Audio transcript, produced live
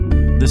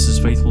This is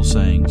Faithful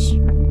Sayings,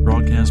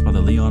 broadcast by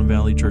the Leon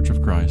Valley Church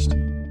of Christ.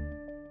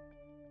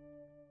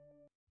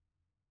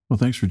 Well,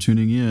 thanks for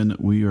tuning in.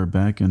 We are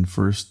back in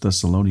 1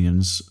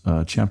 Thessalonians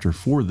chapter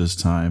 4 this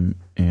time,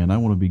 and I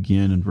want to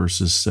begin in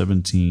verses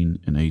 17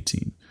 and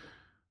 18.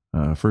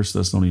 1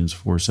 Thessalonians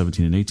 4,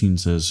 17 and 18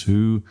 says,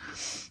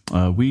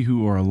 We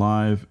who are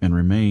alive and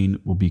remain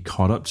will be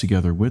caught up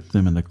together with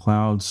them in the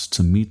clouds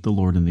to meet the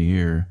Lord in the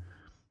air,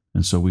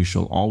 and so we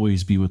shall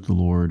always be with the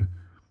Lord.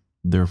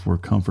 Therefore,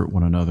 comfort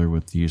one another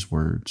with these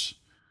words.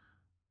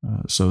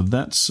 So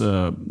that's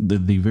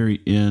the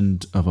very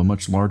end of a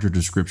much larger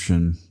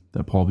description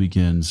that Paul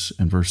begins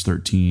in verse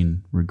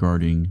 13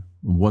 regarding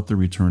what the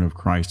return of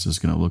Christ is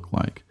going to look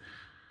like.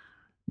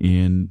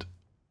 And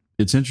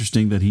it's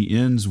interesting that he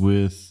ends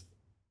with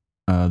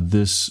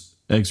this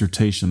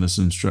exhortation, this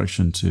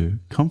instruction to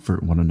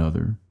comfort one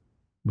another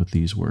with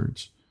these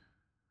words.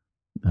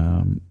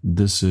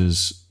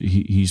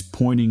 He's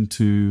pointing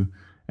to,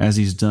 as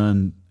he's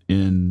done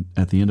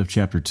at the end of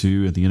chapter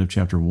 2, at the end of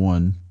chapter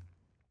 1,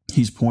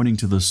 he's pointing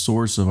to the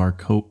source of our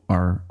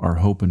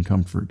hope and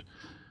comfort,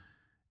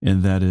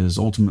 and that is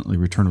ultimately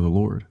return of the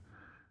Lord.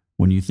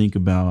 When you think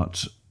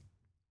about,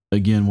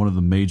 again, one of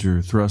the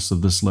major thrusts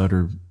of this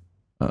letter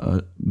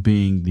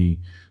being the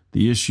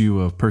issue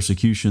of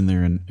persecution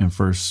there in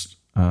First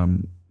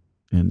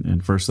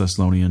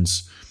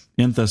Thessalonians,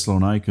 in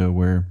Thessalonica,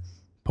 where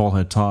Paul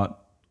had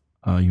taught,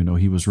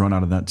 he was run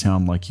out of that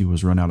town like he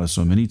was run out of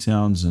so many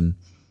towns, and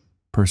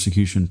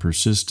persecution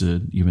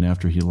persisted even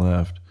after he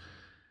left.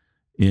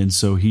 And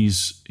so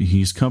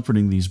he's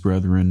comforting these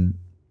brethren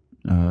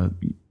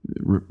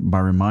by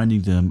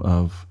reminding them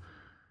of,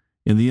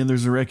 in the end,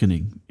 there's a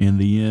reckoning. In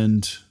the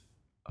end,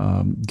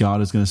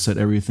 God is going to set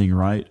everything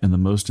right. And the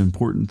most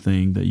important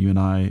thing that you and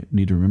I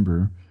need to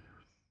remember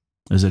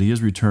is that he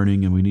is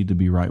returning, and we need to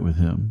be right with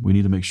him. We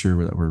need to make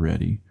sure that we're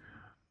ready.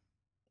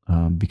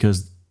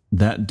 Because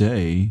that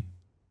day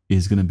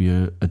is going to be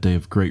a day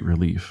of great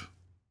relief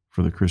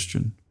for the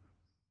Christian.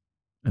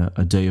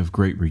 A day of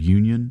great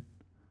reunion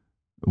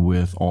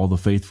with all the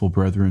faithful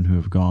brethren who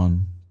have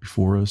gone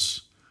before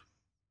us,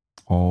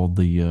 all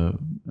the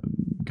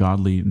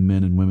godly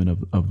men and women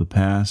of the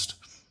past.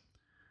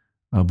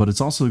 But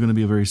it's also going to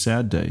be a very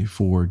sad day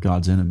for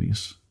God's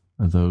enemies,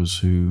 those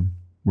who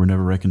were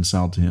never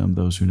reconciled to him,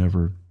 those who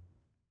never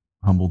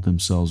humbled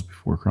themselves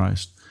before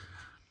Christ.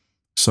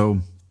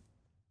 So,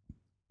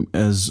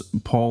 as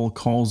Paul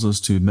calls us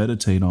to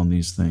meditate on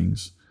these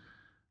things,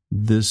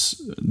 this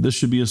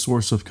should be a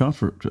source of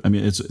comfort. I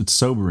mean, it's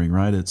sobering,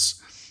 right? It's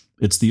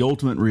the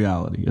ultimate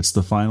reality. It's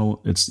the final.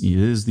 It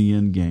is the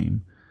end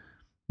game.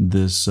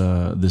 This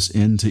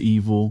end to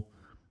evil,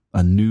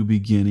 a new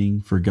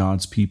beginning for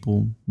God's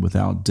people,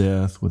 without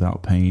death,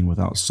 without pain,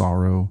 without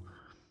sorrow,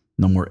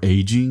 no more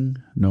aging,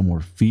 no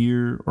more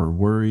fear or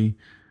worry.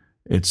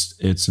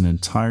 It's an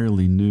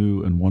entirely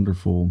new and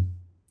wonderful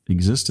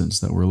existence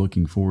that we're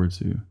looking forward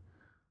to,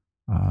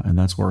 and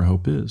that's where our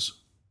hope is.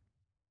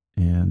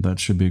 And that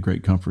should be a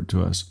great comfort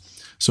to us.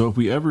 So if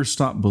we ever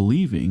stop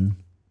believing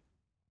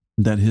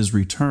that his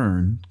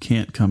return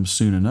can't come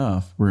soon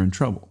enough, we're in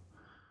trouble.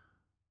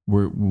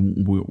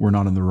 We're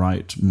not in the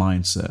right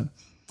mindset.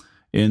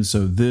 And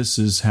so this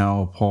is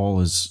how Paul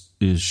is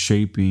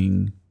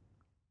shaping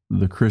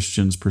the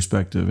Christian's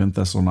perspective in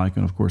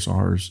Thessalonica, and of course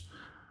ours.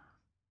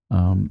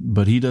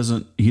 But he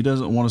doesn't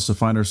want us to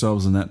find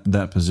ourselves in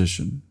that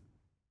position.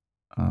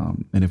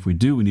 And if we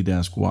do, we need to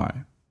ask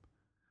why.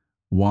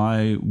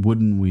 Why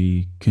wouldn't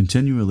we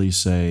continually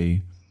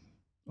say,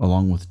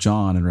 along with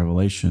John in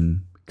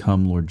Revelation,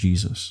 "Come, Lord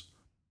Jesus"?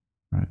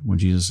 Right? When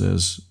Jesus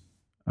says,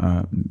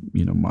 I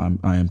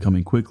am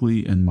coming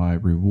quickly, and my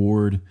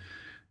reward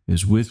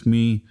is with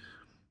me.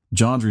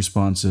 John's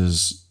response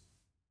is,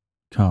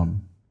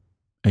 "Come,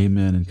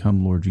 Amen, and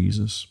come, Lord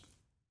Jesus."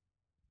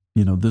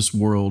 This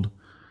world,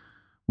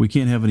 we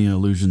can't have any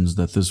illusions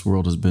that this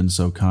world has been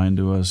so kind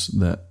to us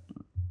that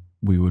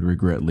we would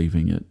regret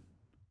leaving it.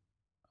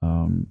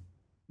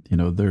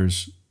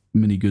 There's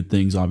many good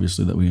things,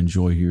 obviously, that we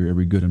enjoy here.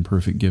 Every good and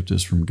perfect gift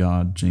is from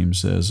God, James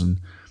says, and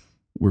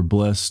we're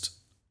blessed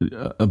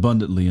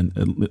abundantly,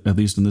 and at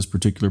least in this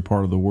particular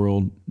part of the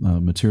world,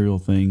 material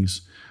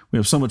things. We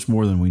have so much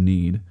more than we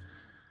need.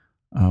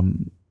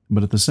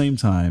 But at the same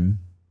time,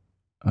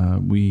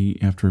 we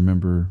have to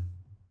remember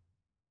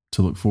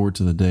to look forward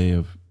to the day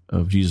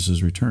of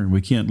Jesus' return.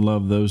 We can't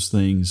love those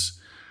things,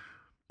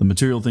 the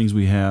material things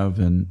we have,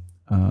 and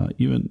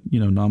even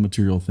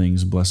non-material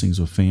things, blessings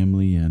of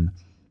family and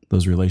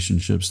those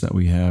relationships that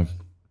we have.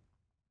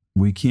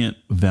 We can't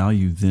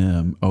value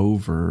them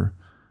over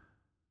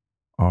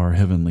our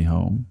heavenly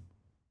home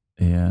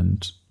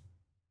and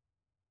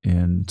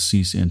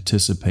cease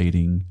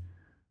anticipating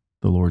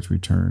the Lord's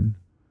return.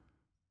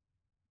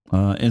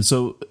 And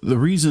so the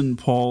reason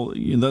Paul,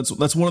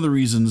 that's one of the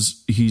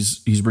reasons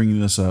he's bringing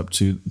this up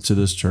to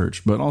this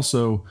church, but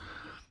also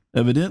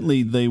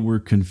evidently they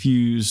were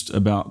confused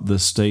about the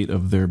state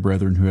of their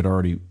brethren who had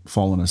already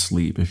fallen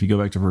asleep. If you go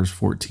back to verse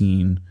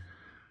 14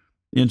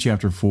 in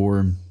chapter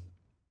 4,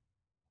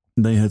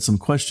 they had some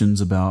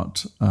questions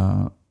about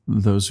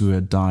those who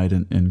had died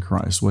in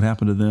Christ. What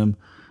happened to them?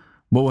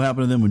 What will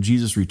happen to them when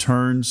Jesus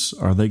returns?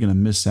 Are they going to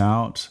miss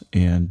out?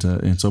 And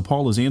so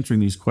Paul is answering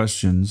these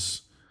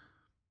questions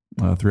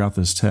throughout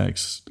this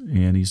text,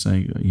 and he's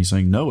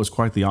saying no, it's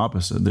quite the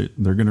opposite.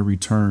 They're going to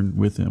return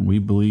with him. We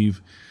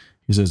believe,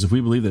 he says, if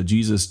we believe that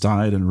Jesus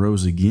died and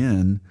rose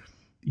again,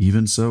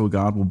 even so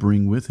God will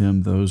bring with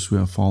him those who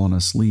have fallen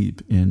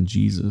asleep in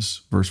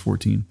Jesus. Verse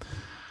 14.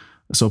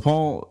 So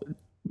Paul,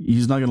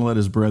 he's not going to let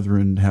his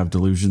brethren have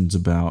delusions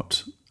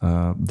about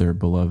their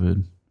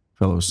beloved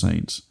fellow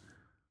saints.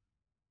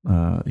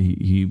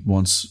 He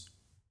wants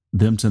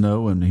them to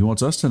know, and he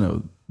wants us to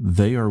know,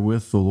 they are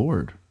with the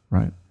Lord,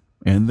 right?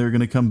 And they're going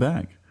to come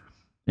back,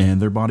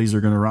 and their bodies are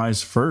going to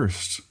rise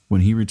first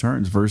when he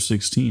returns. Verse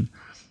 16,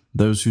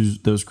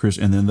 those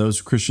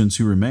Christians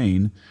who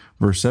remain,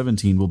 verse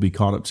 17, will be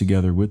caught up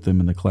together with them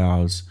in the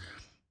clouds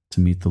to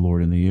meet the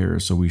Lord in the air.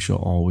 So we shall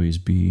always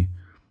be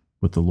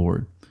with the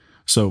Lord.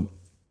 So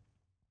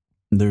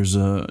there's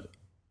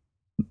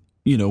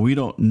we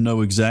don't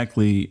know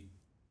exactly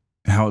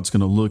how it's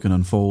going to look and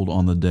unfold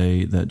on the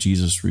day that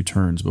Jesus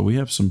returns, but we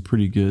have some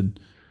pretty good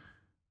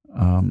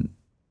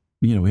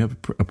we have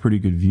a pretty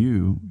good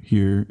view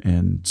here,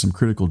 and some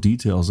critical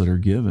details that are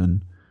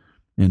given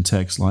in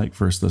texts like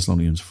 1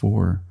 Thessalonians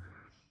 4.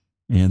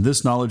 And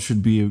this knowledge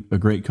should be a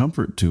great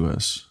comfort to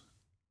us.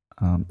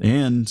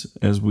 And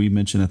as we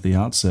mentioned at the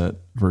outset,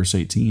 verse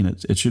 18,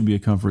 it should be a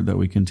comfort that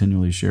we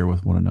continually share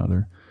with one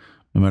another.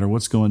 No matter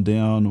what's going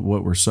down,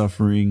 what we're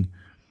suffering,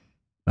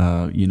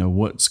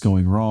 what's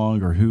going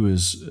wrong, or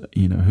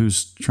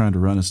who's trying to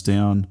run us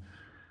down,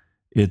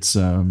 it's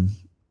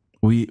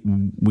we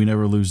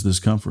never lose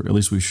this comfort. At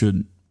least we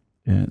shouldn't.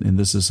 And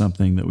this is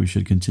something that we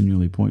should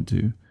continually point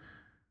to,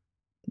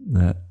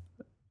 that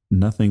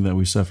nothing that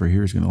we suffer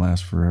here is going to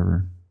last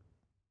forever.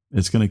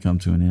 It's going to come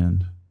to an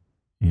end.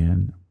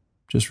 And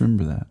just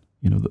remember that.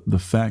 The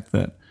fact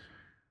that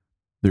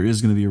there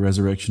is going to be a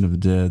resurrection of the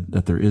dead,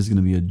 that there is going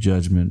to be a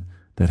judgment,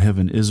 that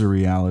heaven is a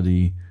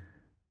reality,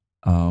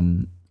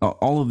 all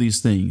of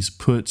these things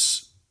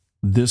puts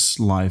this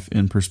life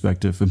in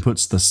perspective and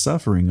puts the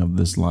suffering of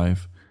this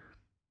life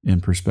in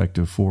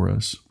perspective for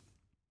us.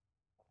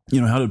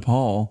 How did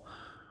Paul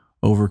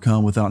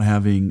overcome without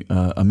having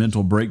a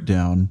mental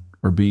breakdown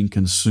or being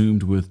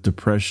consumed with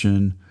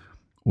depression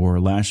or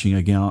lashing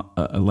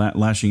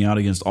out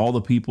against all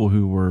the people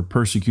who were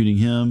persecuting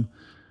him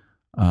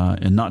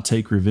and not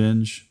take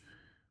revenge?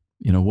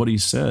 What he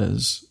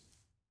says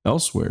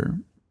elsewhere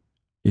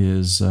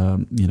is,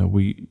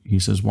 he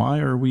says, why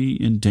are we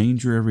in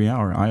danger every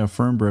hour? I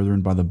affirm,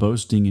 brethren, by the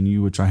boasting in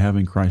you which I have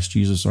in Christ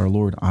Jesus our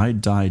Lord, I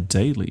die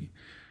daily.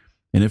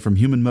 And if from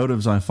human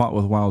motives I fought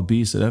with wild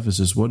beasts at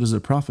Ephesus, what does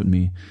it profit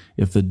me?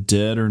 If the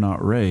dead are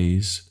not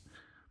raised,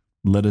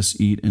 let us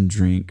eat and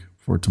drink,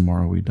 for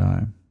tomorrow we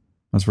die.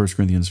 That's 1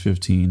 Corinthians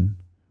 15,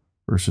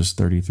 verses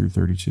 30 through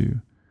 32.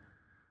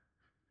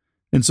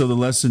 And so the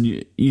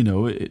lesson,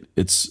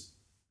 it's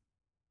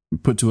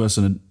put to us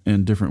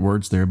in different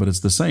words there, but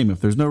it's the same. If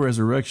there's no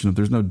resurrection, if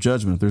there's no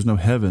judgment, if there's no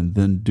heaven,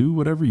 then do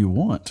whatever you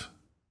want.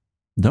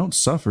 Don't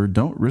suffer.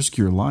 Don't risk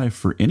your life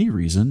for any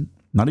reason,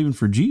 not even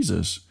for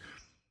Jesus.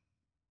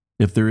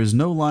 If there is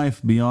no life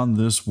beyond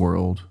this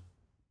world,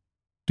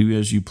 do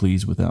as you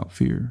please without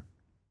fear.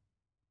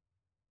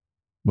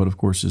 But of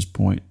course, his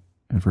point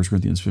in 1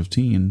 Corinthians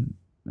 15,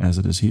 as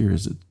it is here,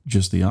 is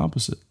just the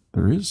opposite.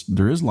 There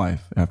is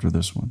life after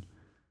this one.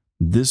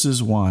 This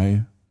is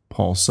why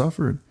Paul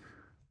suffered.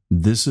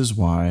 This is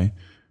why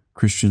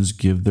Christians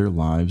give their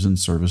lives in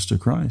service to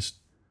Christ,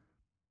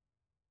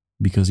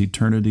 because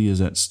eternity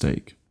is at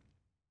stake.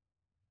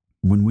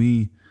 When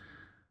we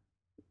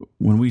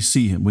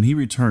see him, when he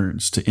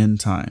returns to end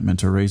time and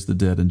to raise the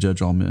dead and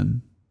judge all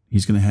men,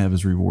 he's going to have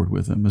his reward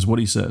with him, is what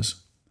he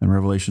says in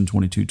Revelation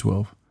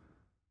 22:12.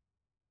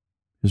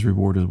 His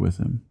reward is with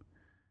him.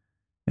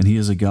 And he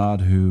is a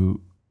God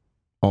who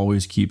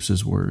always keeps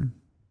his word.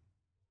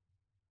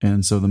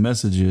 And so the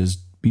message is,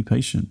 be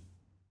patient.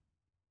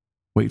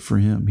 Wait for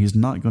him. He's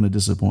not going to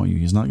disappoint you.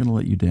 He's not going to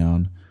let you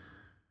down.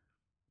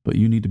 But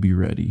you need to be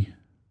ready.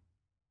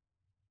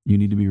 You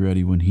need to be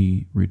ready when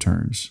he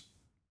returns.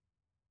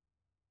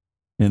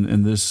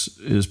 And this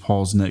is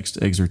Paul's next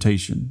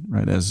exhortation,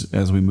 right?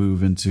 As we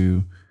move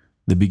into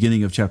the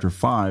beginning of chapter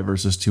 5,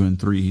 verses 2 and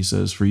 3, he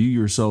says, for you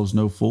yourselves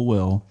know full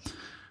well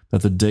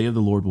that the day of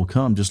the Lord will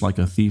come just like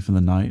a thief in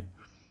the night.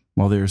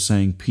 While they are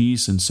saying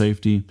peace and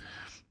safety,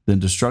 then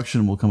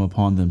destruction will come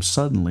upon them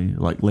suddenly,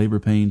 like labor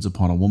pains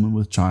upon a woman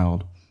with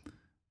child,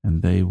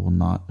 and they will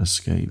not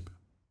escape.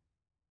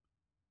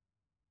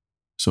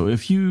 So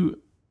if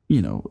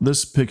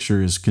this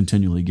picture is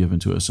continually given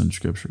to us in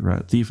Scripture,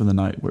 right? Thief in the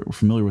night, we're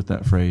familiar with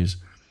that phrase.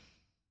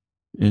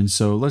 And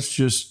so let's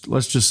just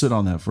sit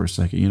on that for a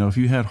second. If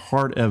you had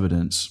hard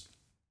evidence,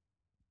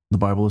 the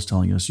Bible is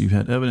telling us you've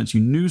had evidence,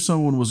 you knew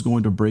someone was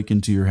going to break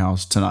into your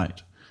house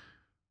tonight.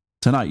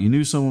 Tonight, you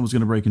knew someone was going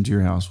to break into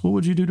your house. What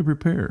would you do to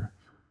prepare?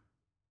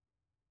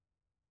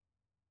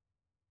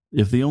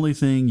 If the only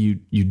thing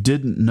you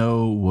didn't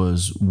know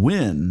was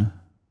when,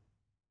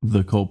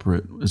 the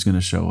culprit is going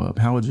to show up,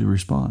 how would you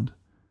respond?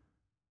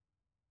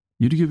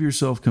 You'd give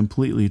yourself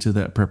completely to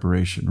that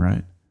preparation,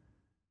 right?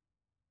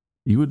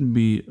 You wouldn't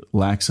be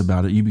lax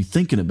about it. You'd be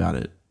thinking about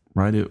it,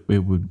 right? It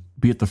would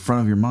be at the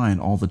front of your mind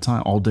all the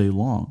time, all day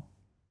long.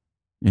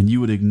 And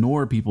you would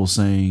ignore people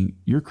saying,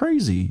 you're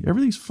crazy.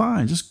 Everything's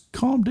fine. Just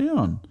calm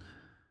down.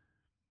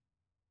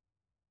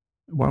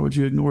 Why would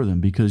you ignore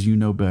them? Because you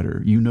know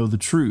better. You know the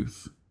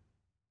truth.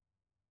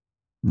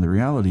 And the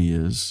reality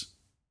is,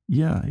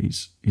 yeah,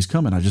 he's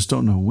coming. I just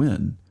don't know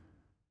when.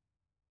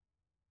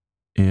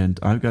 And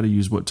I've got to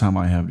use what time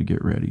I have to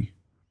get ready.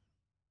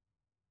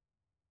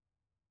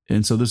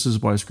 And so this is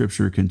why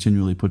Scripture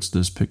continually puts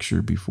this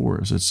picture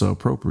before us. It's so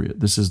appropriate.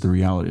 This is the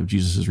reality of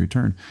Jesus'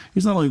 return.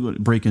 He's not only going to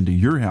break into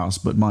your house,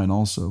 but mine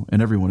also,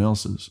 and everyone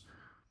else's.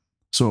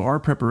 So our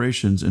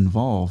preparations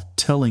involve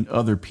telling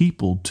other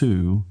people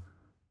to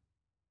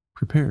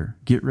prepare,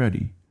 get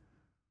ready.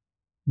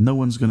 No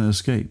one's going to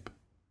escape.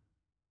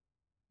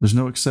 There's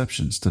no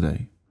exceptions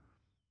today.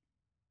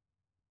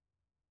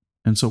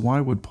 And so why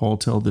would Paul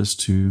tell this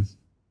to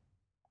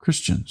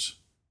Christians?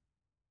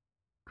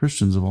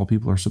 Christians of all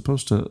people are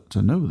supposed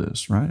to know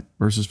this, right?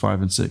 Verses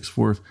 5 and 6.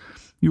 For if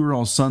you are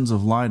all sons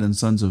of light and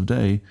sons of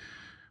day,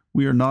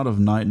 we are not of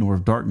night nor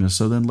of darkness.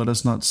 So then let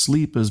us not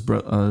sleep as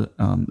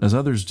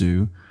others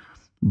do,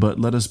 but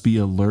let us be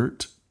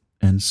alert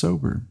and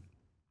sober.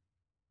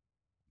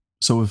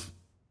 So if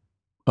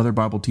other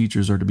Bible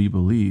teachers are to be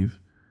believed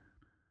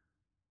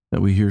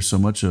that we hear so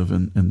much of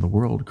in the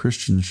world,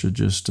 Christians should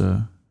just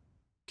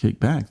kick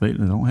back. They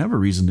don't have a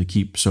reason to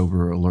keep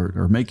sober or alert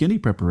or make any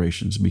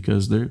preparations,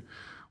 because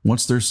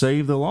once they're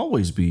saved, they'll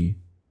always be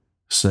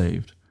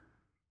saved.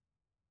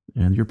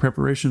 And your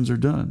preparations are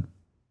done.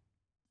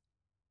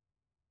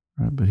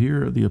 Right? But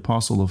here the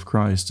apostle of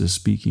Christ is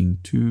speaking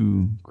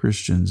to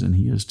Christians, and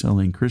he is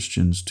telling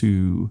Christians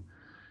to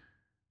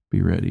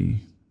be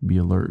ready, be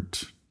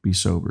alert, be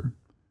sober.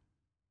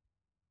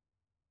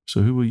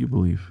 So who will you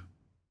believe?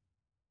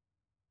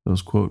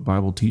 Those, quote,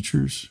 Bible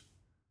teachers,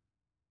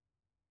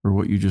 or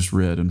what you just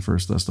read in 1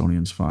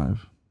 Thessalonians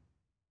 5?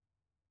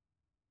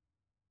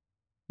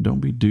 Don't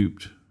be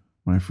duped,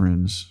 my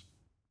friends.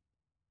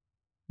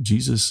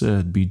 Jesus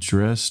said, be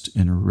dressed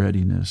in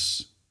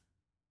readiness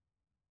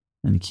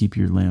and keep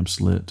your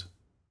lamps lit.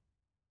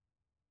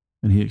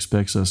 And he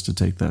expects us to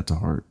take that to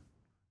heart.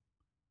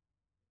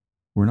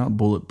 We're not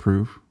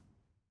bulletproof.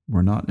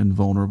 We're not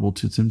invulnerable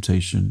to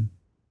temptation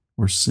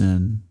or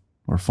sin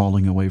or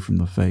falling away from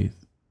the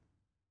faith.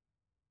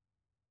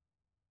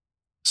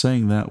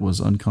 Saying that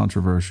was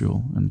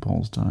uncontroversial in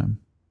Paul's time.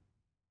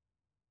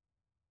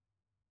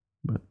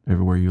 But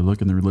everywhere you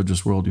look in the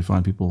religious world, you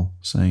find people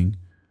saying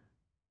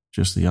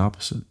just the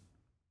opposite.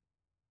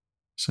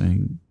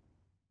 Saying,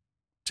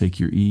 take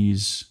your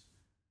ease,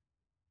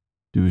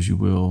 do as you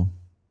will,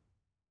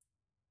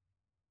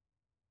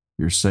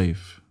 you're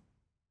safe.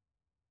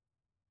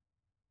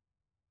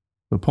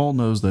 But Paul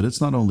knows that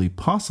it's not only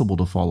possible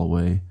to fall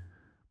away,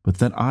 but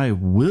that I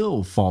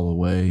will fall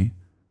away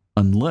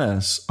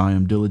unless I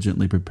am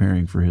diligently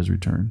preparing for his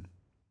return,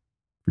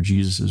 for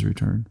Jesus'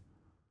 return.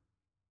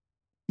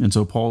 And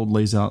so Paul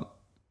lays out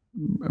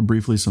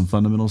briefly some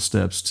fundamental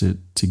steps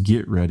to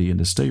get ready and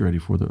to stay ready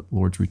for the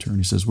Lord's return.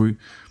 He says,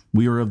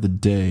 we are of the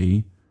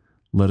day,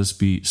 let us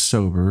be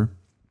sober.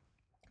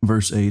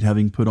 Verse 8,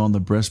 having put on the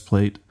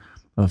breastplate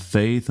of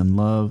faith and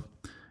love,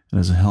 and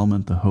as a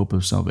helmet, the hope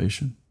of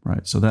salvation.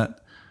 Right? So that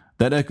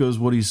echoes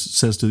what he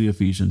says to the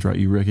Ephesians, right?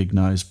 You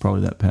recognize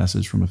probably that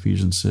passage from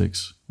Ephesians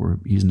 6 where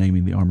he's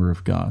naming the armor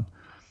of God.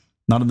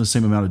 Not in the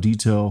same amount of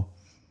detail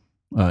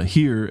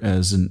here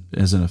as in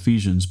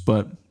Ephesians,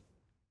 but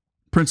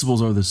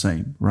principles are the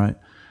same, right?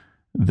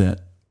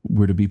 That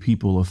we're to be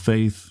people of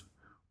faith,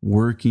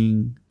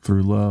 working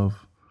through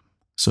love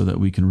so that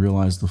we can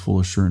realize the full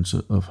assurance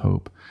of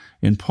hope.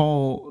 And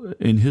Paul,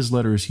 in his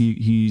letters,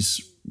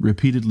 he's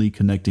repeatedly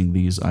connecting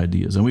these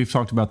ideas. And we've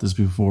talked about this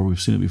before. We've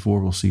seen it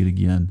before. We'll see it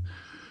again.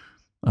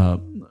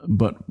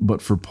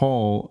 But for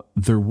Paul,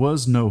 there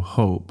was no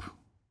hope,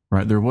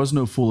 right? There was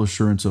no full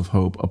assurance of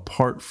hope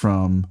apart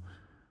from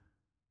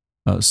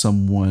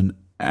someone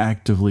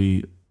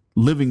actively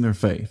living their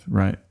faith,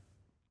 right?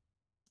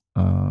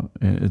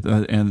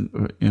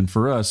 And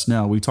for us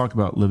now, we talk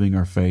about living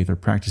our faith or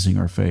practicing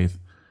our faith,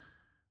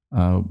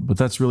 but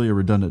that's really a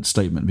redundant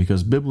statement,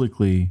 because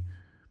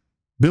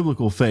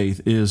biblical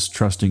faith is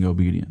trusting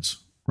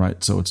obedience,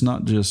 right? So it's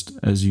not just,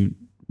 as you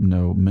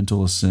know,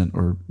 mental assent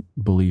or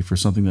belief or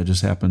something that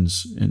just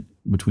happens in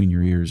between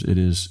your ears. It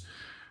is,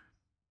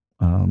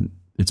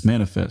 it's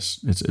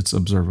manifest, it's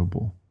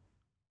observable,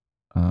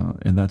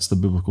 and that's the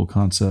biblical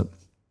concept.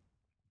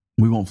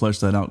 We won't flesh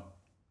that out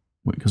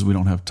because we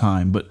don't have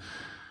time, but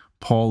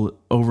Paul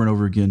over and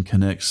over again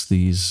connects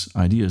these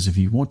ideas. If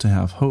you want to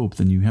have hope,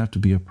 then you have to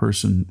be a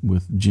person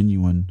with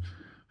genuine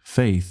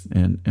faith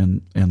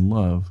and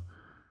love.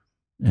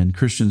 And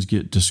Christians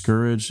get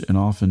discouraged, and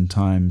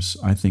oftentimes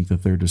I think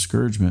that their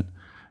discouragement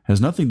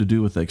has nothing to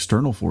do with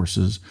external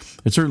forces.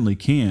 It certainly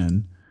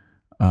can,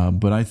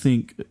 but I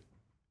think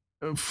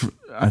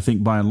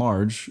by and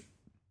large,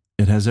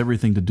 it has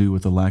everything to do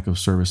with the lack of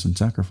service and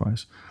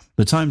sacrifice.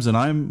 The times that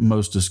I'm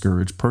most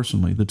discouraged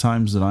personally, the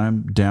times that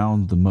I'm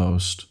down the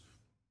most,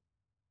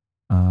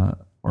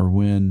 are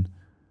when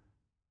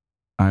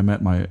I'm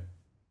at my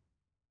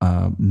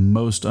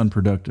most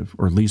unproductive,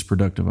 or least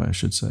productive, I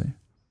should say.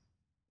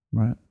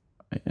 Right?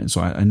 And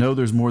so I know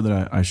there's more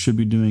that I should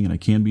be doing and I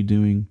can be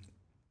doing.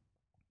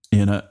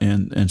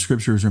 And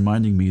Scripture is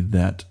reminding me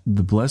that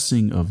the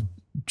blessing of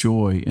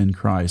joy in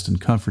Christ and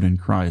comfort in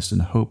Christ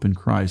and hope in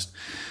Christ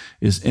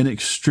is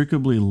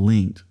inextricably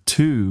linked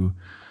to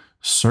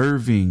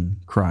serving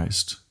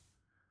Christ,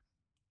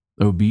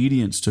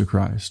 obedience to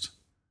Christ.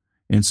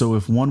 And so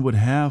if one would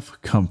have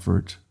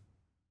comfort,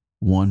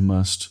 one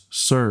must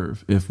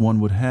serve. If one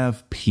would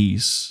have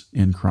peace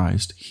in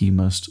Christ, he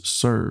must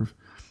serve.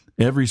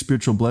 Every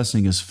spiritual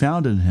blessing is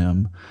found in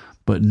him,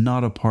 but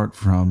not apart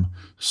from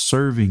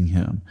serving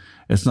him.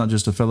 It's not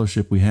just a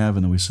fellowship we have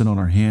and then we sit on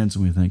our hands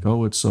and we think,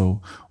 oh, it's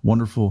so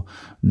wonderful.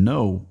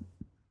 No.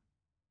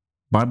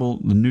 The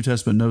New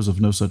Testament knows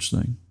of no such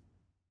thing.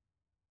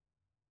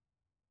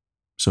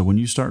 So when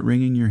you start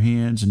wringing your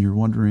hands and you're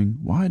wondering,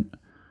 why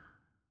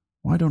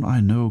don't I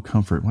know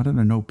comfort? Why don't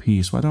I know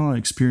peace? Why don't I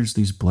experience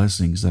these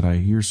blessings that I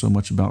hear so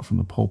much about from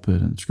the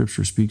pulpit and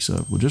Scripture speaks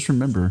of? Well, just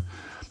remember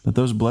that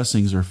those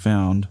blessings are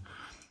found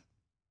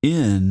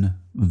in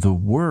the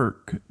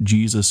work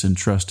Jesus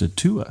entrusted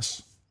to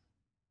us.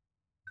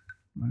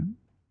 Right?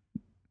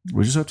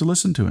 We just have to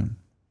listen to him.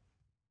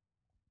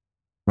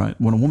 Right?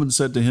 When a woman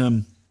said to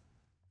him,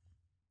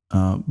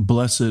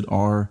 "Blessed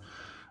are,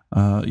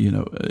 are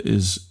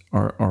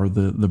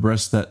the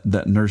breasts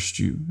that nursed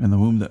you and the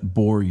womb that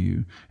bore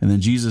you," and then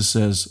Jesus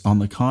says, on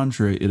the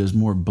contrary, it is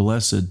more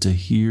blessed to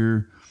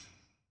hear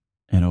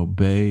and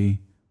obey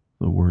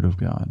the word of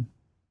God.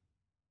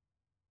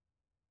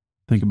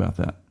 Think about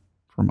that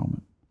for a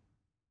moment.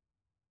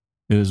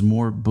 It is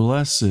more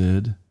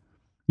blessed,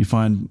 you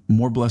find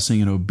more blessing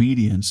in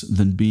obedience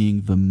than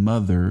being the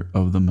mother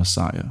of the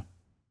Messiah.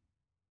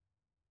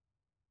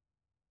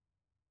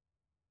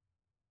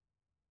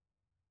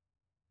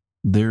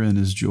 Therein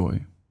is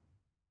joy.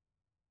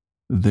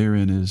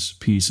 Therein is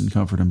peace and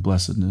comfort and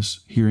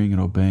blessedness, hearing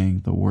and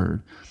obeying the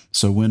word.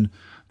 So when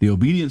the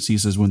obedience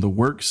ceases, when the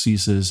work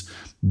ceases,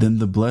 then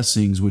the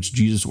blessings which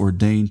Jesus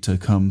ordained to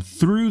come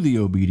through the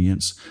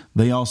obedience,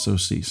 they also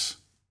cease.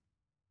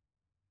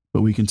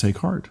 But we can take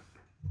heart.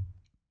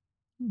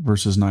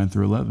 Verses 9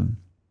 through 11.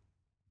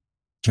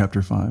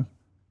 Chapter 5.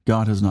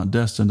 God has not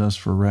destined us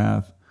for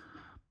wrath,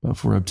 but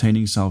for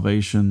obtaining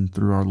salvation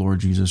through our Lord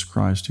Jesus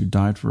Christ, who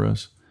died for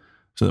us,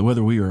 so that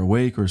whether we are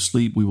awake or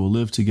asleep, we will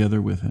live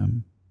together with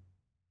him.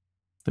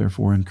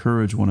 Therefore,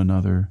 encourage one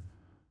another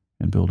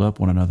and build up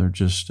one another,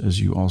 just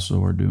as you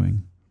also are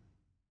doing.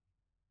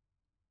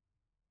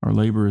 Our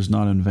labor is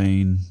not in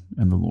vain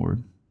in the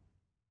Lord.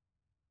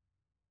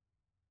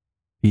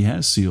 He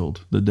has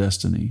sealed the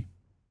destiny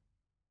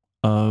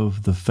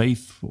of the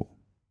faithful.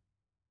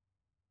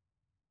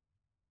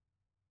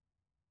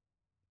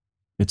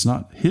 It's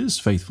not his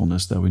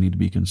faithfulness that we need to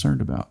be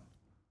concerned about.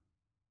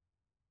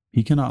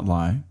 He cannot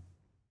lie.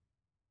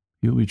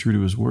 He'll be true to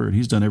his word.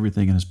 He's done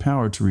everything in his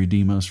power to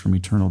redeem us from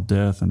eternal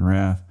death and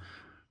wrath,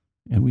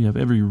 and we have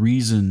every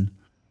reason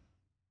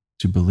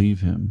to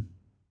believe him.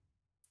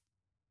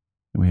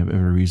 And we have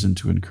every reason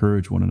to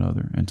encourage one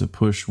another and to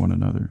push one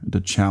another, and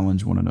to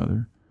challenge one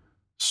another,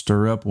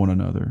 stir up one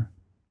another,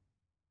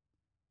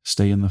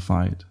 stay in the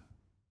fight.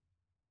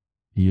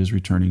 He is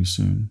returning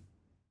soon.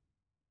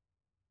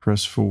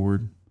 Press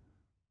forward.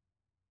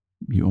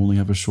 You only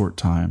have a short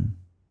time,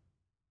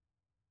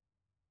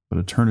 but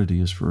eternity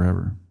is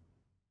forever.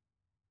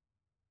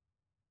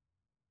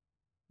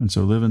 And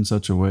so live in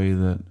such a way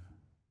that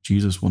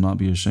Jesus will not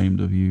be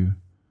ashamed of you,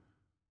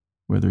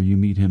 whether you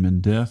meet him in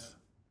death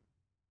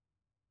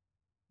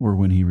or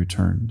when he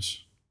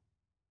returns,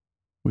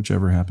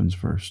 whichever happens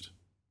first.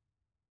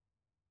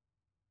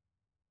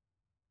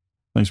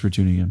 Thanks for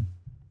tuning in.